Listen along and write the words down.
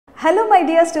Hello my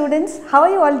dear students, how are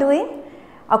you all doing?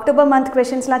 October month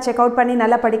questions la check out panni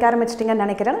nalla padikka aarambichittinga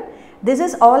nenikiren. This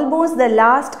is almost the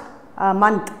last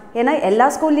month. ஏன்னா எல்லா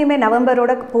ஸ்கூல்லையுமே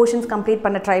நவம்பரோட portions complete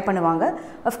பண்ண try பண்ணுவாங்க.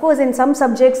 Of course in some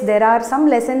subjects there are some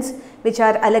lessons which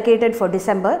are allocated for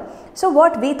December. So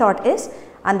what we thought is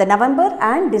and the November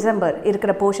and December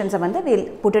இருக்கிற portions வந்து we'll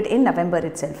put it in November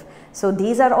itself. So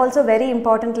these are also very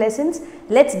important lessons.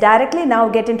 Let's directly now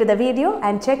get into the video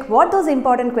and check what those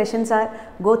important questions are.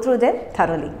 Go through them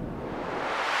thoroughly.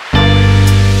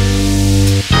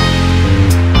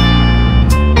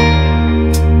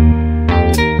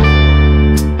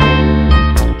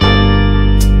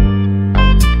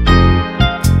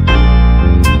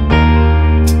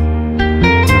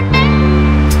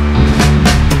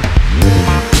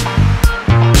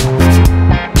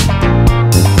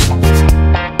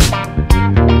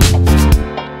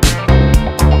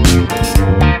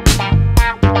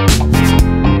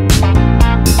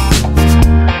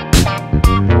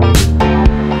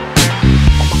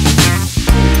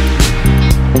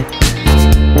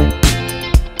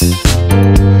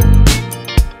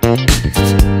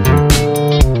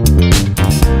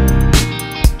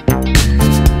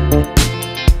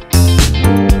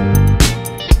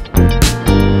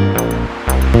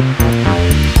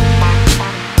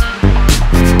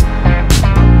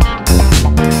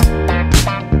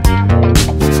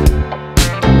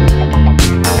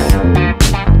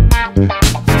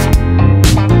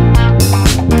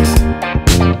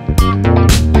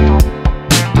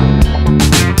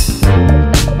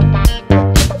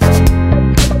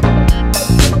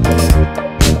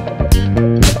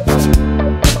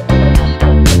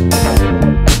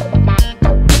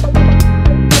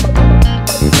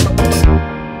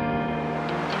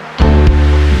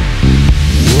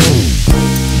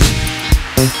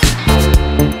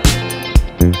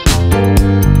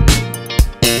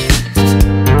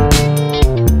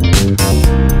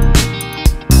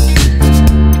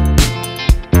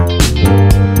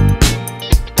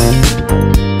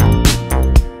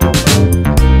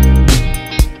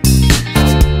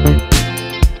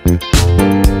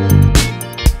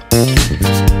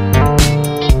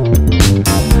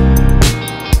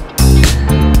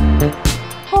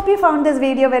 Found this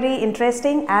video very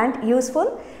interesting and useful.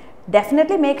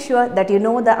 Definitely make sure that you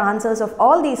know the answers of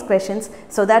all these questions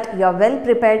so that you are well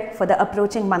prepared for the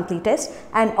approaching monthly test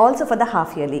and also for the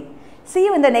half yearly. See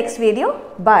you in the next video.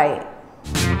 Bye.